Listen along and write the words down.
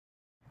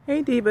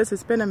Hey Divas,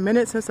 it's been a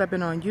minute since I've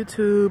been on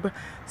YouTube,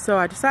 so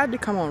I decided to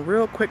come on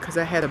real quick because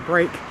I had a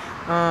break.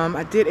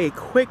 I did a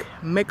quick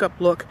makeup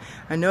look.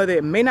 I know that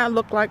it may not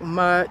look like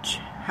much,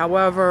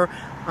 however,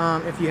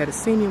 if you had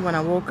seen me when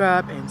I woke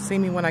up and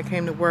seen me when I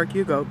came to work,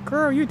 you go,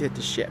 girl, you did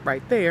the shit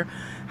right there.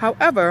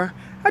 However,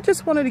 I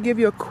just wanted to give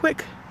you a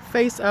quick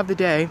face of the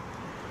day.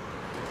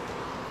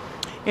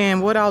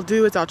 And what I'll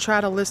do is I'll try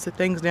to list the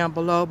things down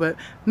below, but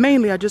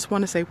mainly I just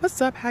want to say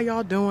what's up, how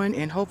y'all doing,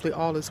 and hopefully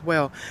all is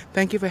well.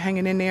 Thank you for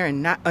hanging in there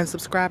and not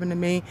unsubscribing to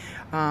me.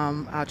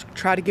 I'll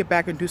try to get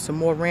back and do some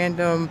more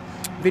random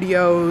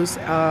videos,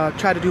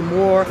 try to do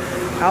more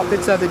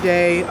outfits of the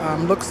day,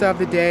 looks of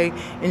the day,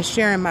 and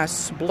sharing my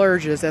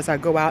splurges as I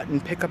go out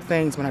and pick up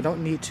things when I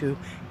don't need to.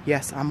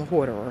 Yes, I'm a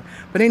hoarder.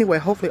 But anyway,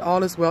 hopefully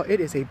all is well.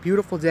 It is a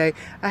beautiful day.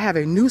 I have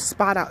a new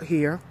spot out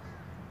here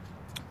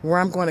where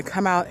I'm going to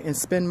come out and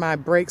spend my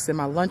breaks in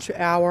my lunch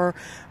hour,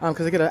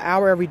 because I get an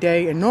hour every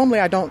day, and normally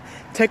I don't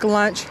take a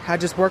lunch. I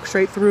just work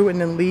straight through and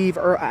then leave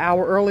an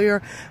hour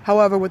earlier.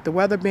 However, with the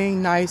weather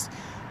being nice,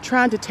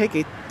 trying to take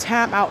a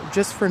time out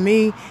just for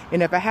me,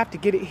 and if I have to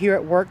get it here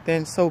at work,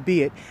 then so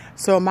be it.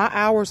 So my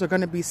hours are going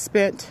to be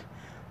spent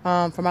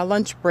for my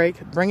lunch break,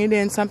 bringing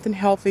in something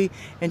healthy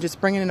and just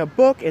bringing in a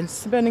book and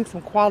spending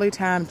some quality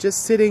time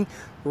just sitting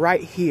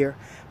right here,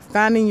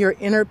 finding your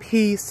inner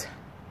peace,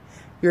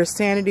 your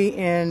sanity.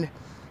 And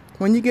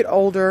when you get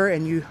older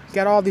and you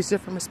got all these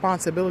different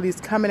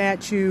responsibilities coming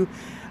at you,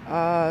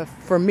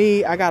 for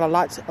me, I got a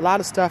lot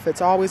of stuff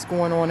that's always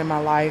going on in my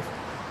life.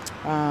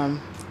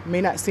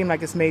 May not seem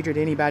like it's major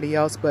to anybody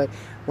else, but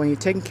when you're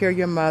taking care of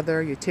your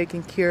mother, you're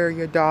taking care of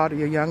your daughter,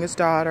 your youngest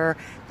daughter,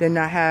 then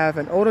I have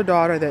an older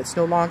daughter that's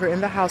no longer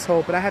in the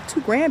household, but I have 2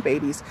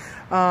 grandbabies,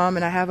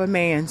 and I have a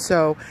man,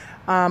 so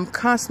I'm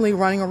constantly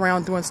running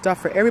around doing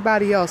stuff for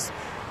everybody else.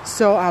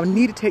 So I'll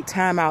need to take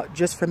time out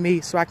just for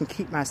me so I can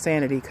keep my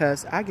sanity,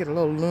 because I get a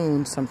little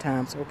loon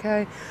sometimes,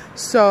 okay?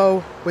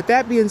 So with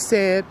that being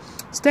said,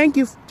 thank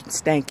you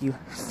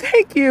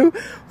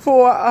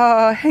for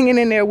hanging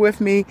in there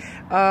with me.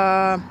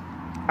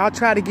 I'll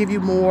try to give you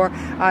more.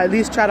 I at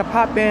least try to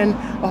pop in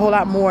a whole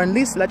lot more and at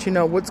least let you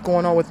know what's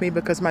going on with me,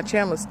 because my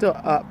channel is still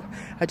up.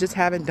 I just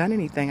haven't done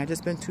anything. I've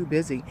just been too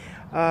busy.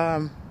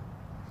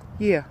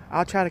 Yeah,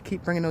 I'll try to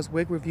keep bringing those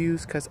wig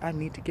reviews because I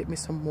need to get me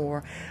some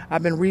more.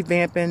 I've been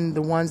revamping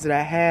the ones that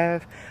I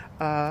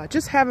have.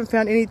 Just haven't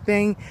found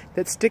anything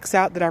that sticks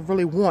out that I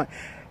really want.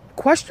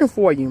 Question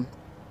for you.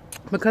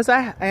 Because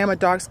I am a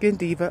dark-skinned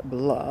diva,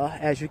 blah,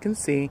 as you can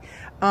see,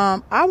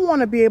 I want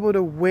to be able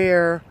to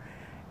wear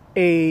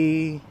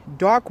a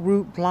dark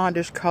root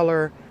blondish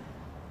color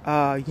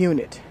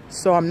unit.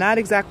 So I'm not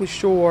exactly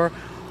sure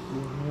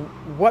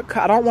what.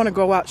 I don't want to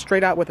go out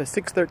straight out with a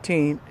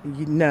 613.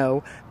 You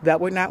know, that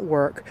would not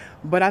work.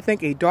 But I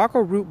think a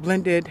darker root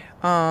blended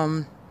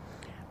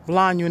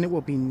blonde unit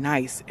will be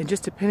nice, and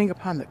just depending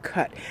upon the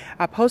cut.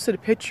 I posted a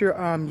picture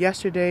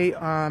yesterday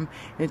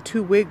in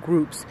 2 wig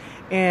groups,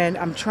 and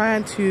I'm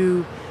trying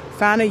to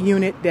find a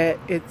unit that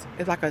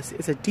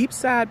it's a deep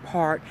side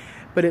part,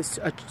 but it's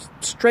a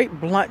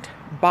straight blunt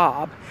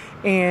bob.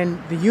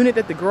 And the unit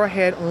that the girl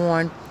had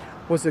on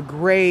was a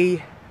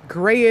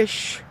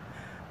grayish,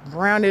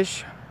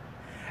 brownish.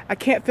 I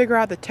can't figure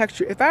out the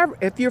texture.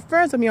 If you're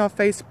friends with me on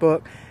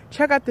Facebook,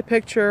 check out the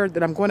picture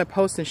that I'm going to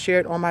post and share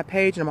it on my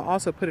page, and I'm going to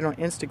also put it on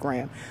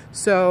Instagram.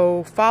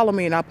 So follow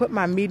me, and I'll put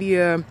my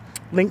media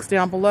links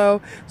down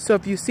below. So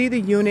if you see the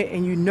unit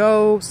and you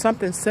know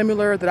something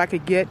similar that I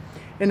could get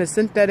in a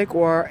synthetic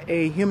or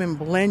a human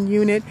blend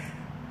unit,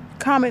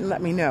 comment and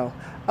let me know.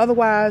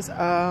 Otherwise,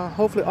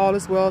 hopefully all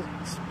is well.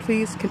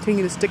 Please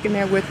continue to stick in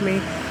there with me.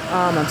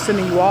 I'm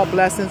sending you all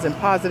blessings and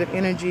positive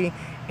energy.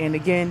 And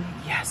again,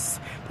 yes,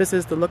 this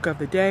is the look of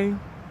the day.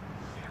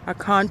 I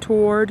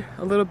contoured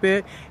a little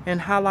bit and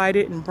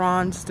highlighted and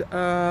bronzed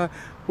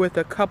with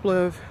a couple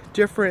of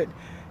different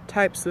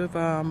types of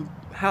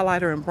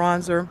highlighter and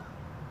bronzer.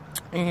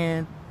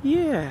 And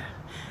yeah,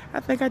 I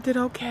think I did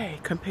okay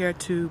compared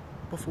to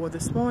before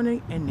this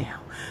morning and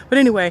now. But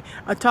anyway,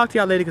 I'll talk to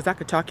y'all later because I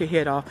could talk your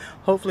head off.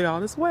 Hopefully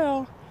all is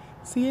well.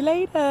 See you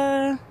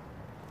later.